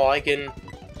Master Ball, I can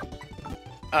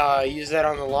use that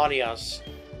on the Latias.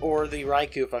 Or the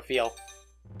Raikou if I feel.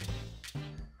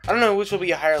 I don't know which will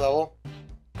be a higher level.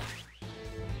 I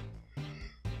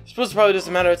suppose it probably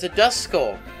doesn't matter. It's a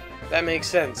Duskull. That makes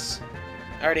sense.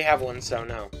 I already have one, so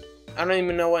no. I don't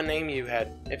even know what name you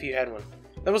had, if you had one.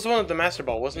 That was the one with the Master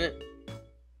Ball, wasn't it?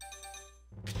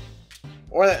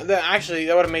 Or actually,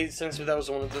 that would have made sense if that was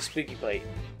the one with the Spooky Plate.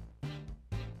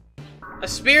 A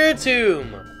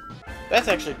Spiritomb! That's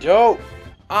actually dope.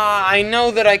 I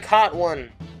know that I caught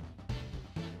one.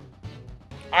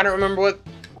 I don't remember what...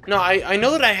 No, I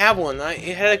know that I have one.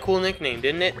 It had a cool nickname,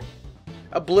 didn't it?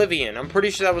 Oblivion. I'm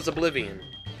pretty sure that was Oblivion.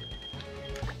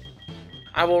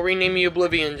 I will rename you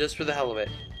Oblivion just for the hell of it.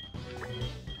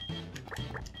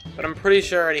 But I'm pretty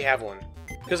sure I already have one.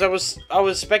 Because I was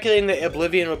speculating that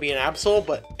Oblivion would be an Absol,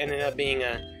 but ended up being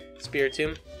a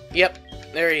Spiritomb. Yep,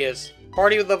 there he is.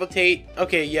 Party with Levitate.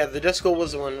 Okay, yeah, the Duskull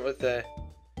was the one with the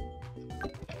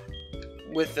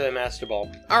Master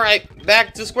Ball. Alright,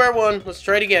 back to square one. Let's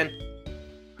try it again.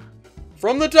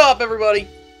 From the top, everybody!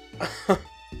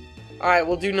 Alright,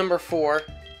 we'll do number 4.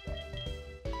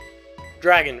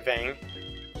 Dragon Fang.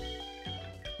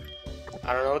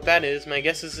 I don't know what that is. My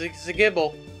guess is it's a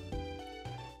Gibble.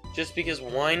 Just because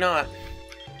why not?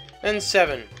 Then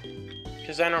 7.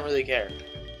 Because I don't really care.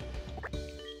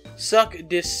 Suck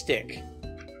this stick.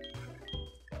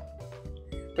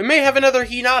 We may have another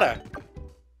Hinata.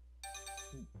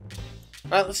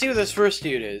 Alright, let's see what this first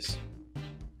dude is.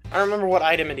 I don't remember what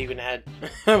item it even had.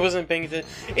 I wasn't paying attention.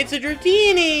 It's a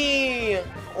Dratini!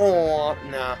 Oh,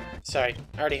 nah. Sorry,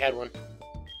 I already had one.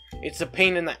 It's a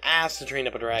pain in the ass to train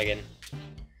up a dragon.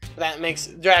 That makes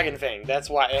Dragon Fang. That's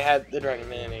why I had the Dragon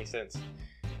Fang. That makes sense.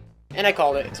 And I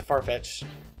called it. It's a Farfetch.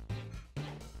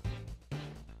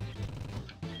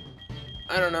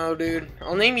 I don't know, dude.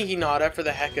 I'll name you Hinata for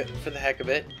the heck of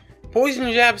it.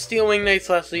 Poison Jab, Steel Wing Knight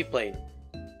 / Leaf Blade.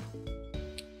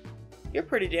 You're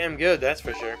pretty damn good, that's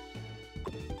for sure.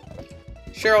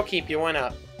 Sure, I'll keep you. Why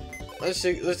not? Let's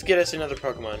get us another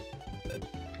Pokemon.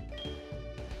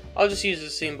 I'll just use the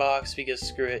same box because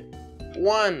screw it.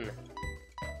 1.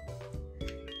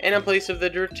 And in place of the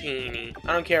Dratini.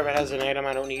 I don't care if it has an item.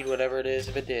 I don't need whatever it is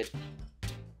if it did.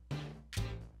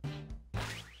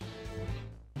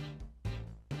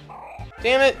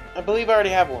 Damn it! I believe I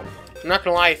already have one. I'm not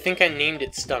gonna lie, I think I named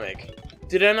it Stomach.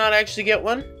 Did I not actually get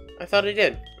one? I thought I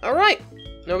did. Alright!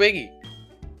 No biggie.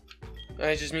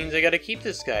 That just means I gotta keep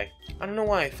this guy. I don't know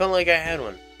why, I felt like I had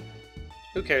one.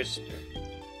 Who cares?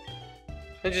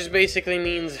 It just basically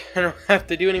means I don't have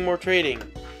to do any more trading.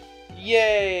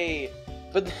 Yay!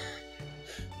 But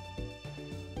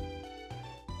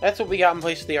that's what we got in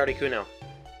place of the Articuno.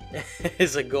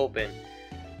 Is a Gulpin.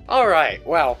 Alright,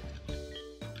 well.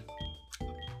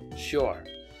 Sure.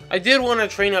 I did want to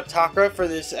train up Takra for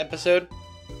this episode.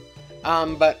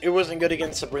 But it wasn't good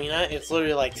against Sabrina. It's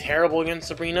literally like terrible against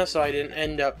Sabrina, so I didn't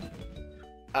end up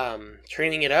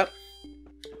training it up.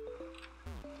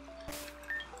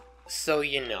 So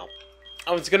you know.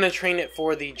 I was gonna train it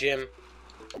for the gym.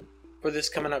 For this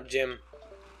coming up gym.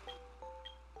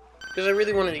 Because I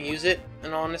really wanted to use it,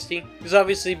 in all honesty. Because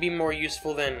obviously it'd be more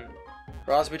useful than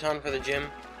Rosbuton for the gym.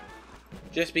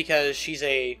 Just because she's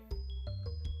a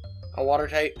water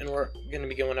type, and we're gonna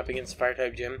be going up against a fire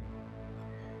type gym.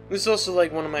 This is also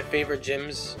like one of my favorite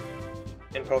gyms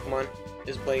in Pokemon,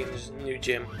 is Blaine's new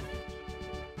gym.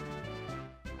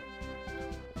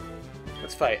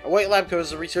 Let's fight. A white lab coat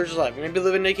is a researcher's lab. We may be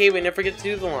living in a cave, we never forget to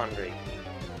do the laundry.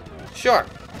 Sure.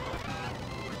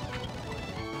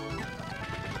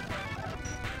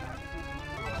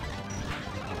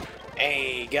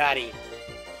 Hey, got him.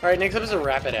 Alright, next up is a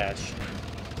Rapidash.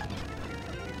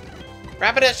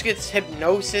 Rapidash gets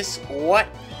Hypnosis. What?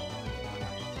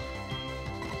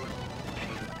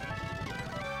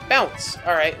 Bounce.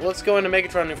 Alright, let's go into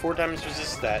Megatron and 4 times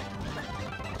resist that.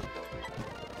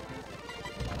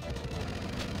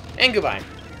 And goodbye.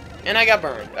 And I got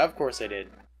burned. Of course I did.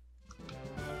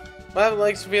 Well,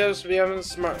 likes to be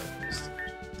smart.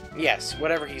 Yes,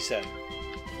 whatever he said.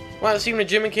 Wow, seeing a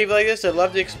gym and cave like this, I'd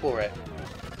love to explore it.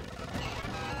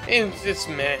 It's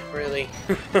meh, really.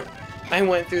 I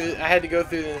had to go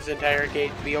through this entire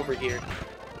gate to be over here.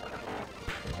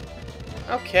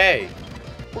 Okay.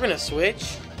 We're gonna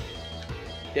switch.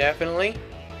 Definitely.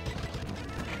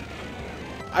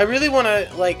 I really want to,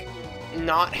 like,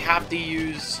 not have to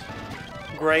use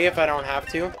Gray if I don't have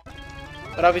to.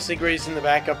 But obviously Gray's in the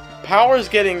backup. Power's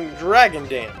getting Dragon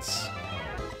Dance.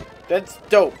 That's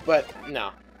dope, but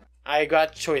no. I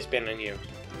got Choice Band on you.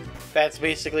 That's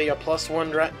basically a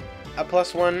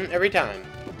 +1 every time.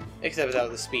 Except without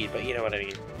the speed, but you know what I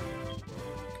mean.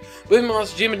 Living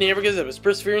lost gym and never gives up. His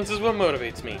perseverance is what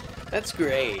motivates me. That's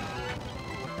great.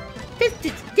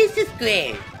 This is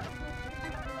great.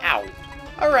 Ow.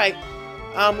 Alright.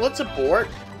 Let's abort.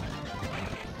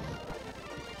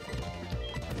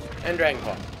 And Dragon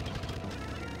Claw.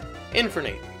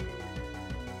 Infernape.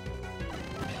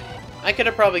 I could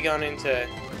have probably gone into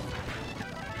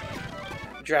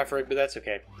Draft Rig, but that's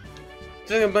okay.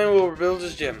 Think I'm playing will rebuild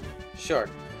his gym. Sure.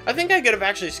 I think I could have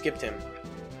actually skipped him.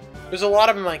 There's a lot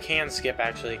of them I can skip,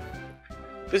 actually.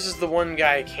 This is the one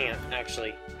guy I can't,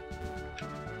 actually.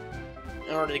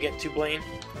 In order to get to Blaine.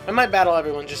 I might battle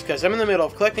everyone just because I'm in the middle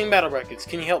of collecting battle records.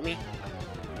 Can you help me?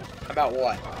 About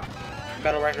what?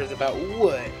 Battle records about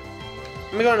what?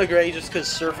 I'm going to Gray just because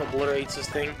Surf obliterates this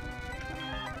thing.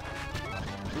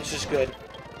 It's just good.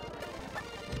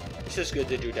 It's just good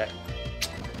to do that.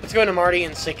 Let's go into Marty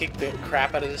and psychic the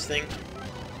crap out of this thing.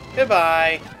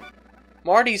 Goodbye.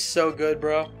 Marty's so good,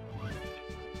 bro.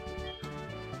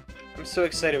 I'm so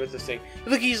excited with this thing.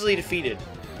 You look easily defeated.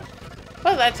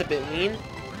 Well, that's a bit mean.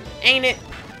 Ain't it?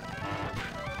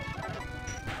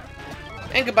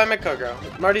 And goodbye, my cargo.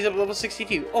 Marty's up level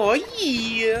 62. Oh,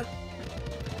 yeah!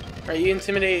 Alright, you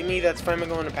intimidated me. That's fine. I'm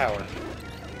going to power.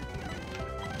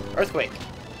 Earthquake.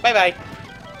 Bye-bye.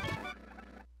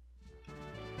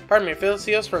 Pardon me, I fail to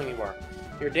see how strong you are.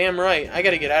 You're damn right. I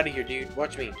gotta get out of here, dude.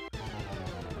 Watch me.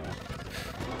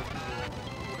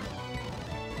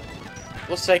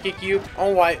 We'll psychic you.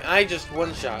 Oh, I just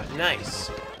one-shot.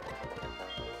 Nice.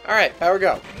 Alright, power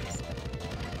go.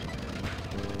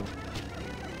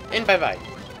 And bye-bye.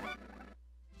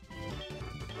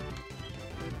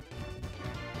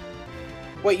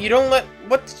 Wait, you don't let...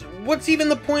 What's even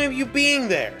the point of you being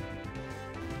there?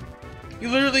 You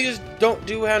literally just don't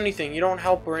do anything. You don't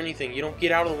help or anything. You don't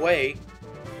get out of the way.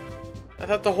 I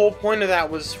thought the whole point of that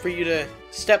was for you to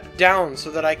step down so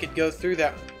that I could go through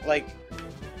that, like...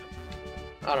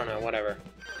 I don't know, whatever.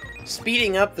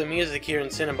 Speeding up the music here in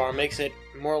Cinnabar makes it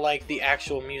more like the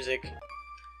actual music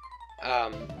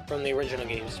from the original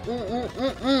games.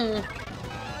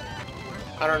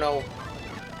 I don't know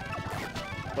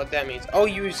what that means. Oh,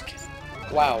 use...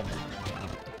 Wow.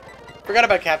 Forgot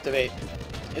about Captivate.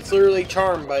 It's literally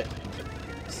Charm, but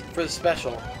for the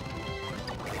special.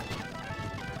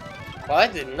 Well,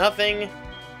 that did nothing.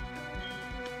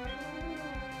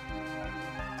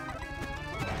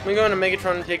 I'm going to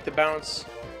Megatron and take the bounce.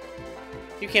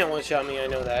 You can't one-shot me, I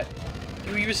know that.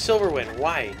 You use Silverwind.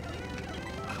 Why?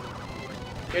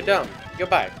 You're dumb.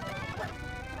 Goodbye.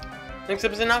 Next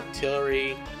up is an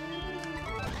Octillery.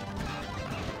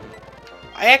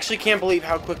 I actually can't believe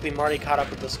how quickly Marty caught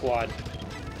up with the squad.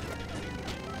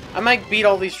 I might beat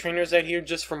all these trainers out here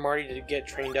just for Marty to get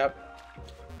trained up.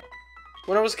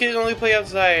 When I was a kid, I only play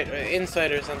outside,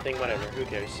 inside or something, whatever, who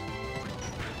cares.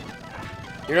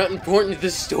 You're not important to the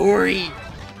story!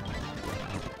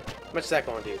 How much is that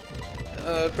going to do?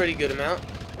 A pretty good amount.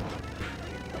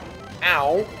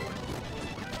 Ow!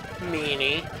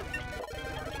 Meanie.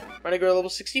 Might I go to level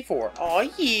 64? Aw,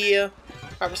 yeah!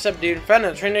 Alright, what's up, dude? Found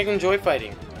a trainer I can enjoy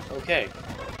fighting. Okay.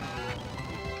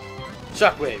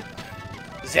 Shockwave.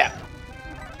 Zap.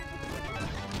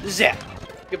 Zap.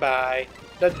 Goodbye.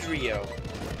 Dodrio.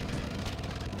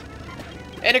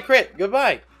 And a crit.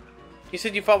 Goodbye. You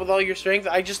said you fought with all your strength?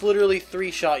 I just literally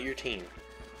 3-shot your team.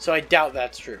 So I doubt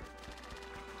that's true.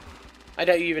 I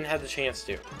doubt you even had the chance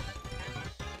to.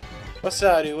 What's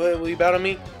that, dude? Will you battle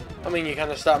me? I mean, you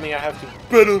kind of stopped me. I have to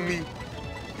battle me.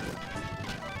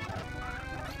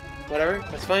 Whatever.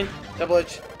 That's fine. Double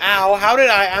edge. Ow. How did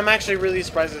I? I'm actually really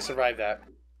surprised I survived that.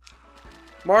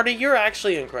 Marty, you're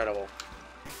actually incredible.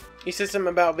 He said something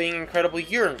about being incredible.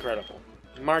 You're incredible.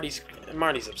 Marty's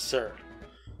absurd.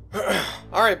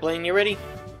 Alright, Blaine, you ready?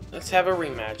 Let's have a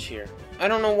rematch here. I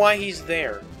don't know why he's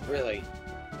there, really.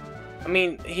 I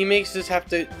mean, he makes us have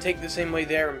to take the same way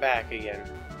there and back again.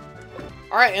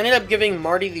 Alright, I ended up giving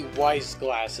Marty the wise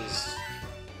glasses.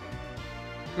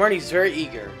 Marty's very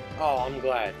eager. Oh, I'm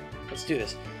glad. Let's do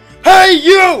this. Hey,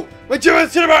 you! My gym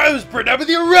at Cinnabar was burned out with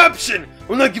the eruption! I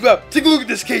will not give up. Take a look at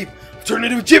this cape. I've turned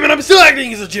into a gym and I'm still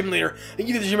acting as a gym leader. I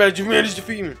give the gym manager managed to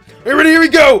defeat me. Are you ready? Here we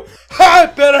go! I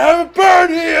better have a burn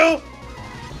heal!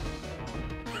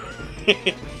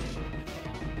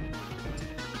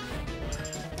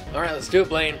 Alright, let's do it,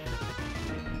 Blaine. Do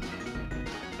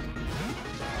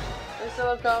I still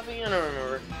have coffee? I don't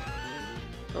remember.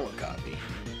 I want coffee.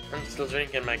 I'm still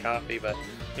drinking my coffee, but,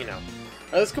 you know.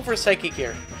 Alright, let's go for a Psychic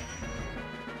here.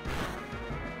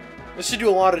 This should do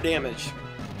a lot of damage.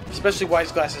 Especially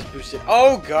Wise Glasses boosted.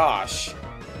 Oh, gosh.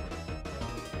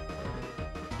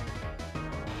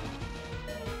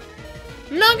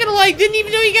 Not gonna lie, didn't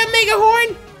even know you got Mega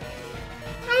Horn?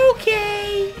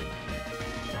 Okay.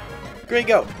 Great,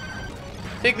 go.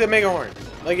 Take the Mega Horn.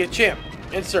 Like a champ.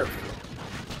 And surf.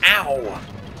 Ow.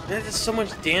 That does so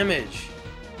much damage.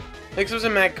 Next was a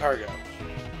Mag Cargo.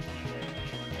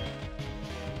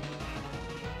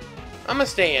 I'm gonna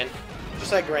stay in.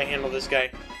 Just like right handle this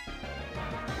guy.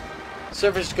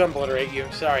 Surface is gonna obliterate you.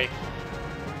 Sorry.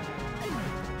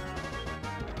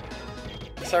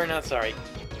 Sorry, not sorry.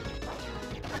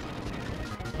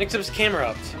 Next up is Camera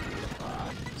Up.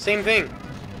 Same thing.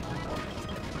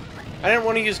 I didn't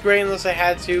want to use Gray unless I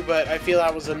had to, but I feel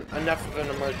that was enough of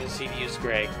an emergency to use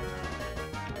Gray.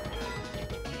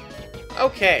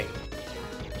 Okay.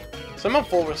 So I'm a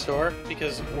full restore,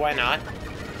 because why not?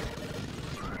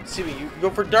 Let's see what you go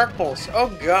for Dark Pulse. Oh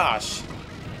gosh.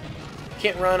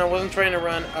 Can't run, I wasn't trying to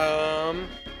run.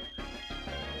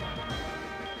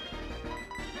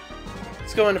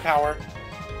 Let's go into power.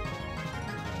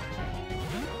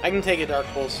 I can take a Dark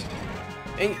Pulse.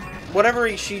 And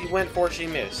whatever she went for, she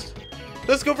missed.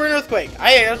 Let's go for an Earthquake.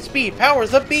 I outspeed.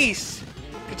 Power's a beast.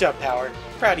 Good job, Power.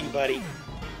 Proud of you, buddy.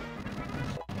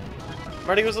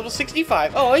 Already was level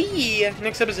 65. Oh, yeah.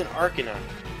 Next up is an Arcanine.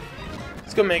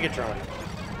 Let's go Megatron.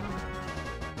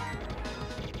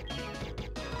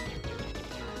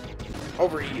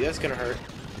 Overheat. That's gonna hurt.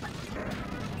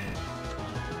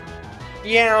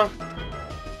 Yeah.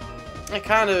 I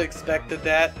kind of expected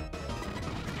that.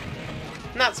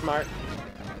 Not smart.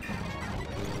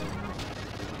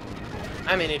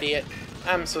 I'm an idiot.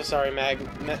 I'm so sorry,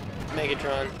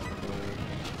 Megatron.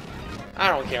 I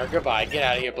don't care. Goodbye. Get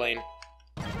out of here, Blaine.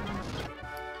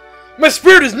 My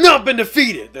spirit has not been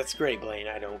defeated! That's great, Blaine.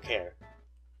 I don't care.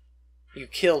 You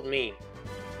killed me.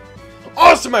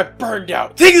 Awesome! I burned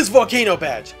out! Take this volcano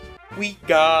badge! We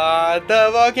got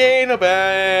the volcano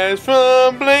badge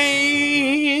from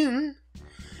Blaine!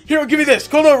 Here, I'll give you this.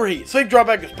 Cold overheat. Sleep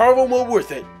drawback is powerful and well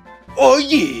worth it. Oh,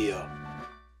 yeah!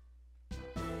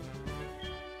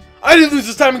 I didn't lose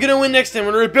this time. I'm gonna win next time.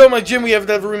 When I rebuild my gym, we have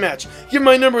to have a rematch. Give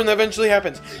my number and that eventually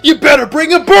happens. You better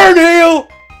bring a burn hail!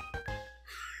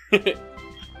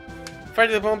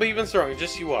 Fighting the won't be even stronger.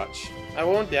 Just you watch. I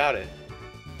won't doubt it.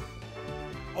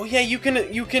 Oh yeah, you can.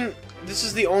 This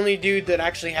is the only dude that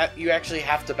you actually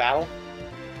have to battle.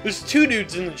 There's 2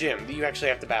 dudes in the gym that you actually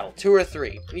have to battle. 2 or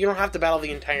 3. You don't have to battle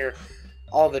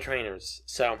all the trainers.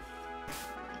 So,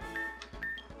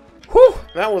 whew,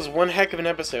 that was one heck of an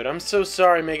episode. I'm so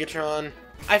sorry, Megatron.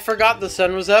 I forgot the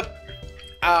sun was up.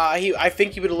 I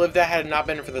think he would have lived that had it not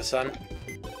been for the sun.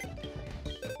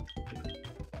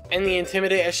 And the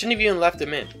Intimidate, I shouldn't have even left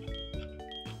him in.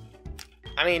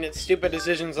 I mean, it's stupid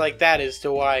decisions like that as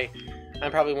to why I'm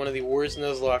probably one of the worst in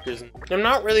those lockers. I'm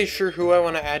not really sure who I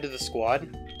want to add to the squad.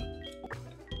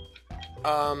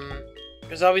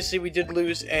 Because obviously we did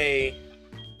lose a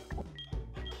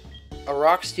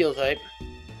rock steel type.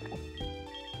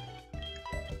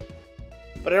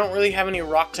 But I don't really have any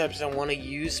rock types I want to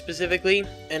use specifically,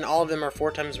 and all of them are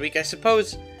 4 times weak. I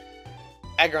suppose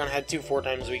Aggron had 2 4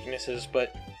 times weaknesses,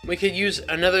 but we could use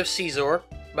another Caesar,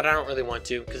 but I don't really want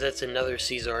to, because that's another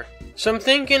Caesar. So I'm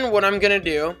thinking what I'm going to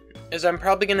do is I'm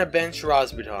probably going to bench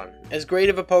Rosbuton. As great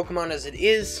of a Pokemon as it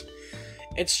is,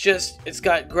 it's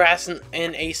got grass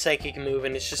and a psychic move,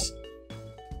 and it's just,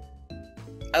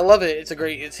 I love it.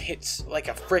 It hits like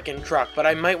a freaking truck, but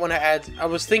I might want to add, I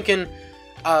was thinking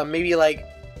maybe like,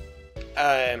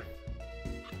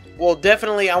 well,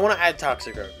 definitely I want to add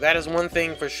Toxicroak. That is one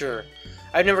thing for sure.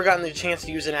 I've never gotten the chance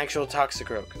to use an actual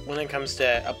Toxicroak when it comes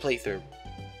to a playthrough.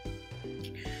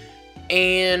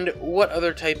 And what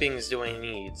other typings do I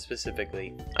need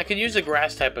specifically? I could use a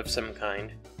grass type of some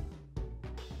kind.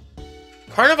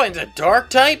 Carnivine's a dark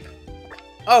type?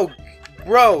 Oh,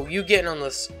 bro, you getting on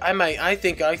this? I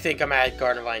think I'm gonna add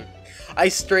Carnivine. I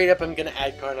straight up am gonna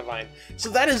add Carnivine. So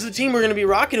that is the team we're gonna be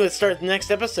rocking with start the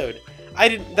next episode.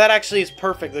 That actually is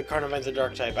perfect that Carnivine's a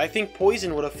dark type. I think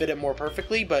Poison would have fit it more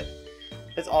perfectly, but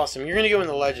that's awesome. You're gonna go in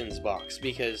the Legends box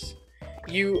because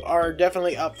you are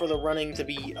definitely up for the running to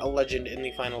be a legend in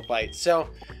the final fight. So,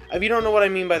 if you don't know what I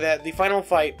mean by that, the final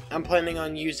fight, I'm planning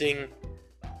on using...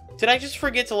 Did I just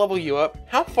forget to level you up?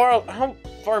 How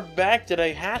far back did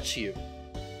I hatch you?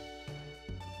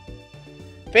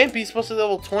 Vampy's supposed to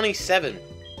level 27.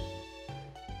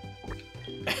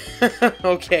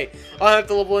 Okay, I'll have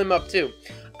to level him up too.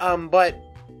 But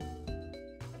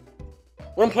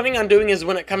what I'm planning on doing is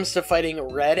when it comes to fighting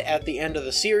Red at the end of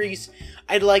the series,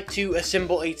 I'd like to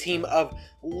assemble a team of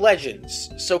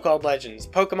legends, so-called legends,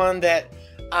 Pokemon that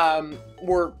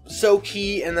were so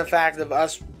key in the fact of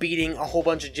us beating a whole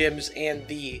bunch of gyms and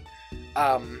the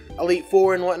Elite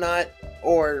Four and whatnot,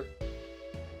 or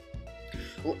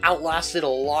outlasted a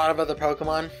lot of other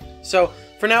Pokemon. So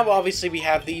for now, obviously, we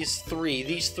have these three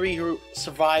who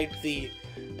survived the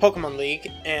Pokemon League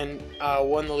and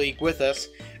won the league with us.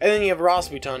 And then you have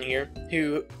Rosbuton here,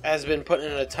 who has been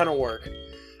putting in a ton of work.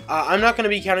 I'm not going to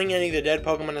be counting any of the dead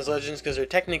Pokemon as legends because they're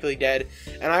technically dead.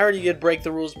 And I already did break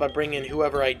the rules by bringing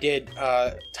whoever I did,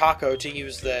 Taco,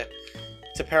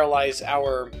 to paralyze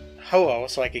our Ho-Oh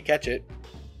so I could catch it.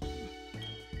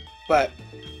 But,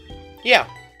 yeah.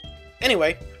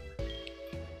 Anyway.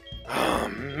 Oh,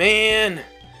 man.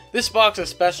 This box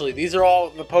especially. These are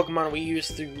all the Pokemon we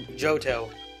used through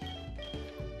Johto.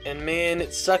 And man,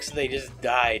 it sucks that they just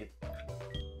died.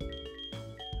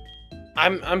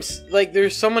 I'm like,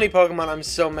 there's so many Pokemon I'm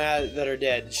so mad that are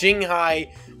dead.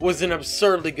 Xinghai was an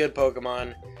absurdly good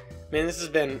Pokemon. Man, this has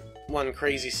been one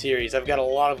crazy series. I've got a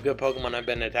lot of good Pokemon I've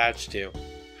been attached to.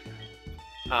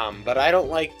 But I don't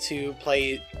like to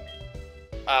play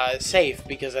safe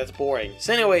because that's boring.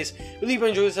 So anyways, really hope you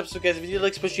enjoyed this episode, guys. If you did,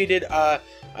 like, appreciated. I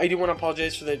do want to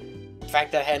apologize for the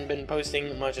fact that I hadn't been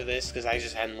posting much of this because I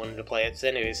just hadn't wanted to play it. So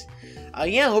anyways,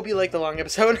 yeah, I hope you liked the long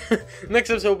episode. Next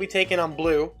episode will be taking on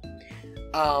Blue.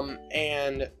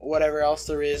 and whatever else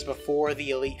there is before the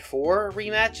Elite Four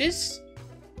rematches.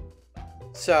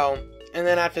 So, and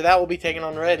then after that, we'll be taking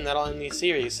on Red, and that'll end the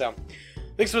series. So,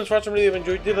 thanks so much for watching. Really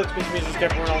enjoyed it. Let's make sure you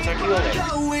subscribe for more. I'll talk to you all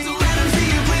later.